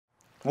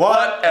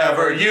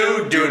Whatever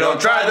you do, don't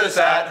try this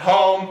at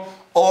home.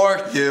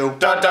 Or you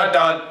Dun dun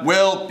dun.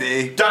 will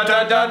be Dun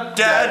dun dun.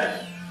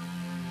 Dead.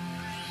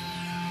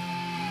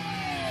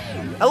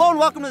 Hello and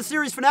welcome to the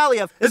series finale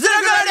of Is it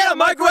a good idea to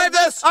microwave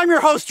this? I'm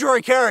your host,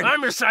 Jory Caron.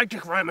 I'm your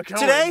sidekick, Ryan McKellen.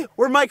 Today,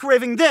 we're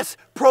microwaving this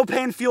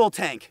propane fuel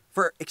tank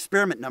for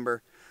experiment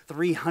number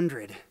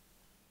 300.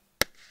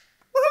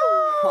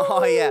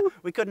 Oh yeah,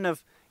 we couldn't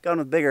have gone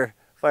with bigger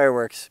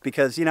fireworks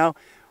because, you know,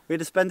 we had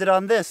to spend it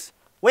on this.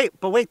 Wait,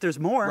 there's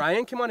more.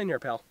 Ryan, come on in here,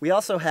 pal. We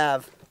also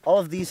have all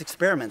of these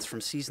experiments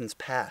from seasons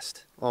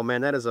past. Oh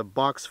man, that is a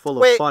box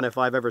full of fun if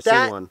I've ever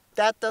seen one.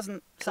 That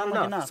doesn't sound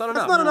like enough. That's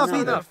not enough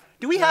either.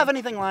 Do we have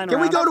anything lying Can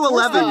around? we go to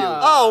 11?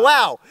 Oh,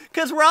 wow.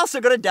 Because we're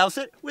also going to douse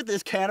it with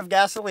this can of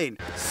gasoline.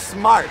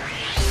 Smart.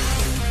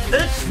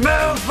 It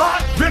smells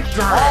like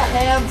victory. All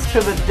hands to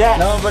the deck.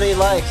 Nobody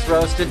likes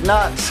roasted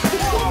nuts.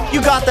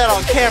 You got that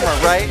on camera,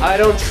 right? I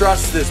don't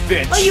trust this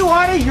bitch. Are you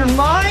out of your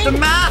mind? The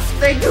masks,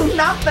 they do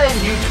nothing.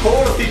 You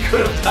totally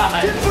could have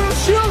died. It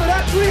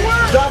actually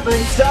worked.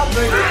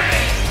 Something.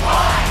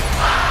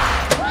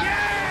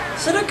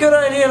 Is it a good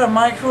idea to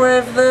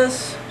microwave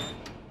this?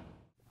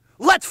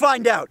 Let's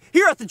find out.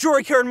 Here at the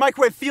Jory Caron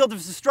Microwave Field of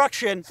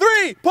Destruction.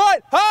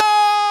 3-point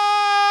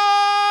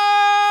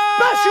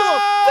Special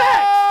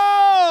effects!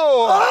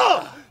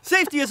 Oh!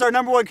 Safety is our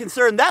 #1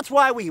 concern. That's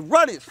why we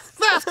run as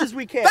fast as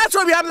we can. That's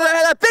why we have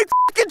that big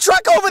fucking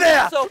truck over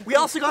there! So we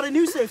also got a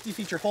new safety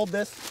feature. Hold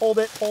this, hold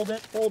it, hold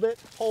it, hold it,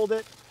 hold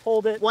it,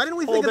 hold it. Why didn't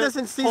we think of this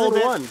in season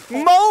 1?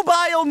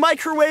 Mobile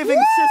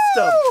microwaving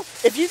system.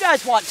 If you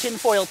guys want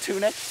tinfoil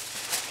tunic,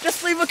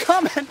 just leave a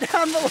comment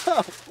down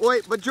below.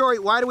 Wait, but Jory,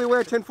 why do we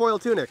wear tinfoil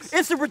tunics?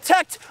 It's to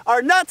protect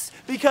our nuts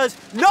because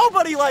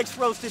nobody likes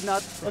roasted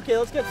nuts. Okay,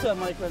 let's get some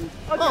microwaving.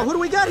 Okay. Oh, who do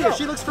we got here?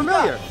 She looks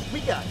familiar.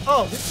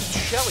 Oh, this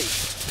is Shelly.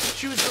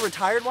 She was the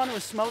retired one who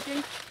was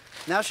smoking.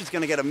 Now she's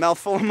gonna get a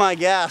mouthful of my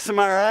gas, am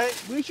I right?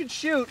 We should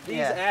shoot these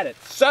Yeah. at it.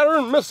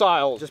 Saturn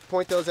missiles. Just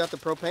point those at the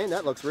propane.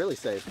 That looks really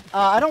safe.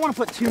 I don't want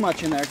to put too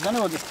much in there because I know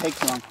it'll just take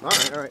too long. All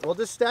right. Well,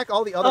 just stack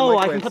all the other Oh,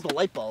 I microwaves. can put the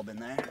light bulb in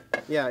there.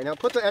 Yeah, now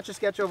put the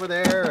Etch-a-Sketch over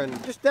there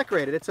and just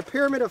decorate it. It's a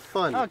pyramid of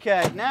fun.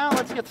 Okay, now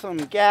let's get some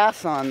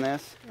gas on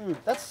this.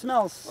 That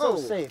smells so Oh,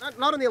 safe.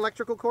 not on the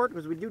electrical cord,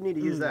 because we do need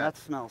to use that.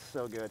 That smells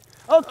so good.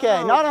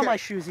 Okay, not on okay. my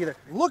shoes either.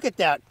 Look at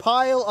that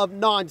pile of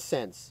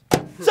nonsense.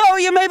 So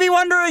you may be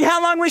wondering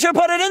how long we should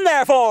put it in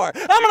there for.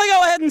 I'm gonna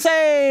go ahead and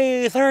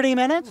say 30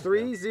 minutes.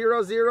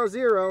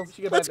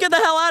 3000. Let's get the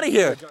hell out of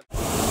here.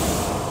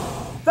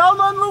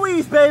 Thelma and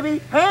Louise, baby,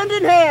 hand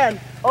in hand.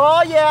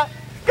 Oh yeah.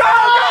 Go!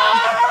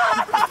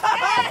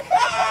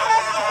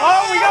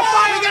 Oh, we got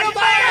fire! We got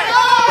fire!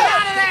 Oh, get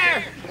out of there!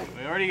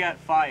 We already got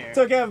fire. It's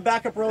okay, I have a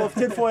backup roll of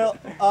tinfoil.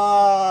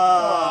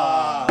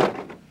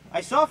 I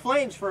saw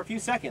flames for a few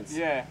seconds.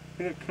 Yeah.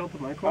 Did it kill the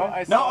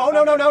microwave? Oh,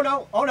 No,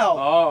 no. Oh no.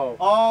 Oh.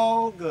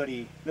 Oh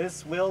goody.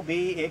 This will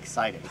be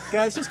exciting.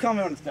 Guys, just tell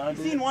me when it's done.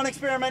 You've seen one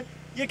experiment,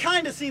 you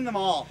kind of seen them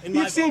all. In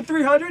my You've seen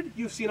 300?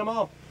 You've seen them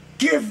all.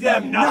 Give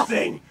them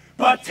nothing,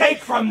 but take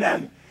from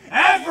them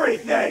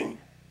everything.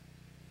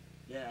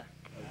 Yeah.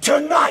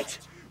 Tonight,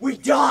 we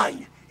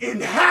dine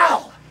in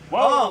hell.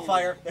 Whoa,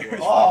 fire.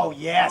 Oh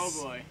yes.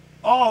 Oh boy.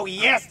 Oh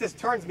yes, this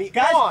turns me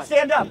Guys, on.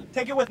 stand up.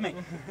 Take it with me. You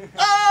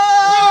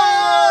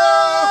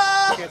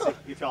can't see.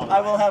 You're taller than I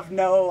will have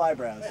no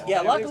eyebrows.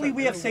 Yeah, luckily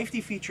we have everything's safety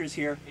features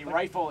here. A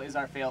rifle is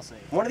our failsafe.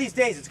 One of these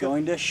days it's going.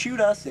 Going to shoot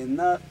us in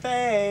the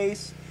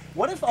face.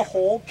 What if a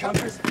hole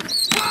punctures? Get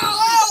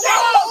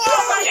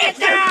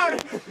down!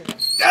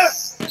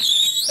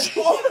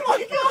 Oh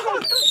my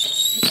god!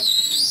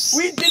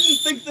 We didn't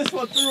think this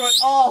one through at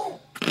all.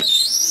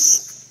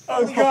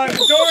 Oh god,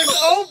 the door's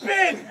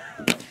open!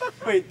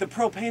 Wait, the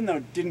propane though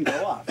didn't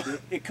go off.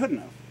 It couldn't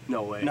have.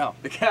 No way. No.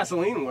 The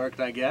gasoline worked,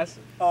 I guess.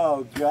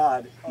 Oh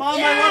god. Mom,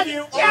 I love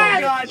you. Oh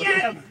god.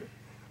 Damn.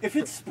 If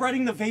it's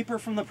spreading the vapor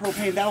from the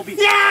propane, that'll be.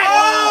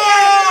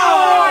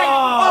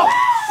 Oh,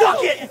 suck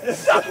it!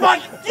 Suck my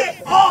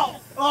dick! Oh!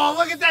 Oh,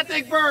 look at that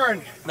thing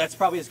burn! That's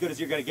probably as good as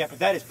you're gonna get, but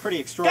that is pretty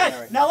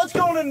extraordinary. Guys, now let's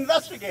go and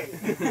investigate.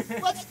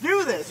 Let's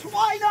do this.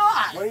 Why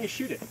not? Why don't you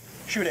shoot it?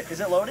 Shoot it. Is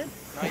it loaded?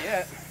 Not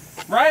yet.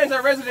 Ryan's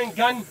our resident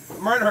gun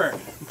murderer.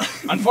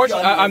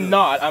 Unfortunately, I'm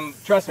not.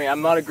 Trust me,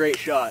 I'm not a great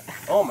shot.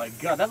 Oh my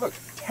god, that looks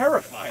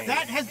terrifying.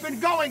 That has been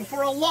going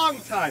for a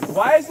long time.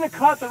 Why hasn't it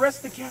caught the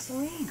rest of the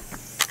gasoline?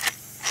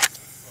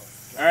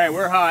 All right,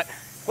 we're hot.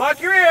 Block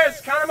your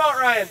ears. Count them out,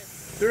 Ryan.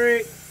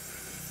 3,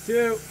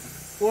 2,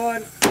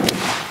 1.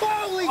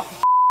 Holy!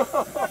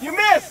 You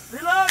missed.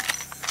 Reload.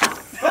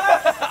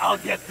 I'll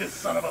get this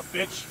son of a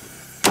bitch.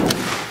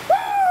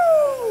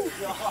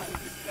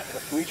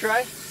 Can we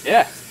try?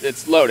 Yeah,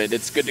 it's loaded.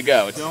 It's good to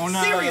go.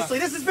 Seriously,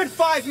 this has been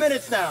 5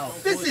 minutes now.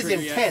 This is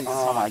intense.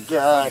 Oh my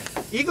god.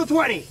 Eagle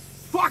 20,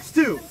 Fox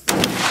 2.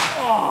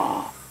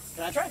 Oh.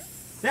 Can I try?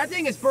 That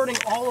thing is burning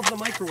all of the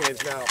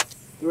microwaves now.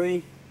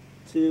 3,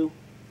 2,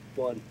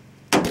 1.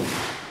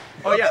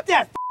 Oh yeah.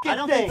 That I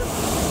don't thing.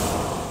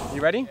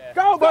 You ready?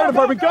 Go, Fire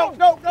department, go!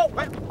 No.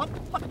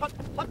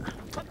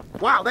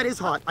 Wow, that is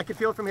hot. I can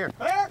feel it from here.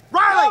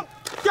 Riley,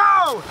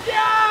 go!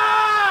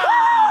 Yeah!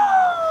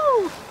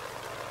 Woo!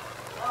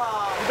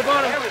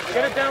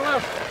 down low.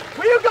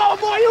 Where you going,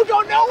 boy? You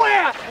go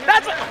nowhere.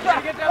 That's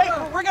Get down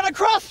low. we're gonna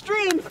cross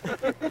streams.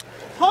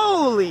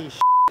 Holy sh**,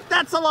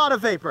 that's a lot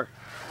of vapor.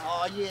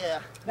 Oh yeah.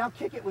 Now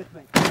kick it with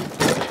me.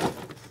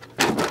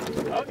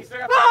 Oh, you still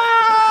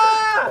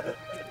got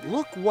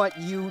Look what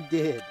you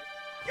did.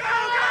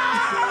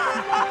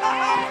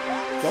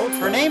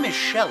 Her name is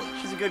Shelly.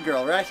 She's a good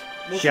girl, right?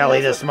 Shelly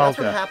the That's what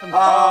smoker. happens.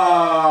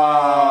 Oh.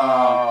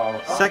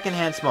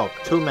 Secondhand smoke,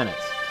 2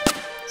 minutes.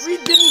 We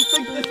didn't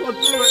think this one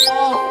through at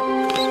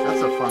all.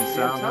 That's a fun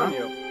sound, huh?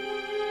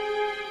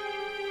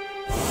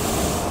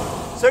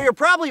 So you're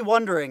probably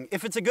wondering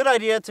if it's a good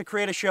idea to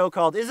create a show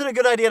called Is It a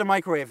Good Idea to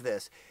Microwave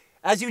This?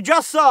 As you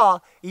just saw,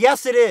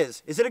 yes it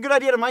is. Is it a good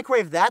idea to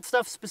microwave that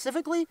stuff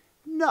specifically?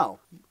 No.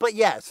 But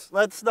yes,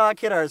 let's not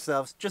kid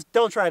ourselves. Just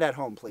don't try it at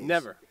home, please.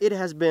 Never. It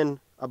has been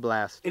a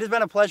blast. It has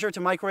been a pleasure to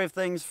microwave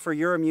things for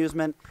your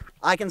amusement.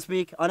 I can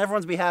speak on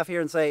everyone's behalf here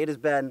and say it has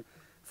been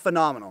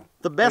phenomenal.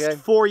 The best Okay?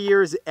 4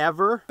 years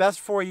ever. Best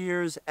 4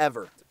 years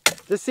ever.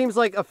 This seems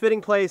like a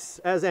fitting place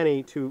as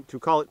any to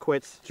call it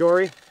quits.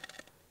 Jory,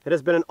 it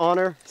has been an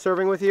honor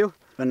serving with you.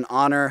 It's been an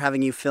honor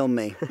having you film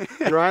me.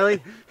 And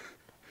Riley,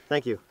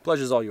 thank you.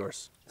 Pleasure's all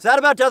yours. So that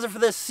about does it for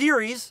this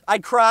series.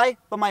 I'd cry,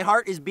 but my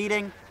heart is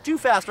beating too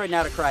fast right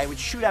now to cry. It would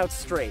shoot out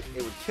straight.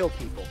 It would kill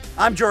people.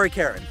 I'm Jory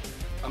Caron.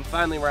 I'm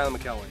finally Riley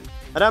McElwain.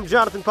 And I'm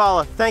Jonathan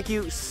Paula. Thank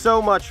you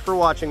so much for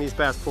watching these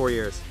past 4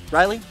 years.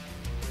 Riley,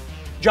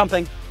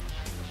 jumping.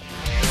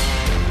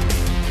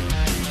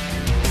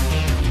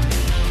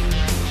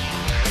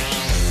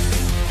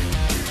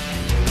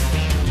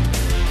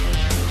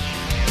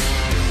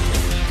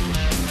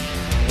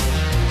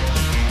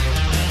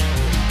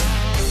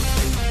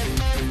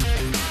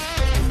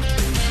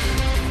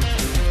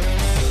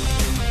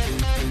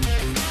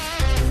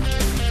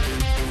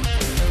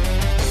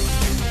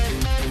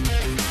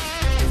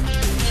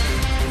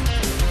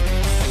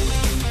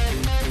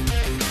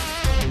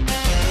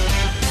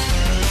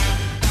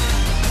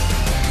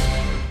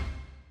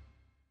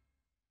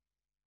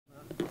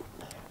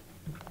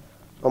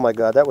 Oh my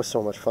God, that was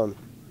so much fun.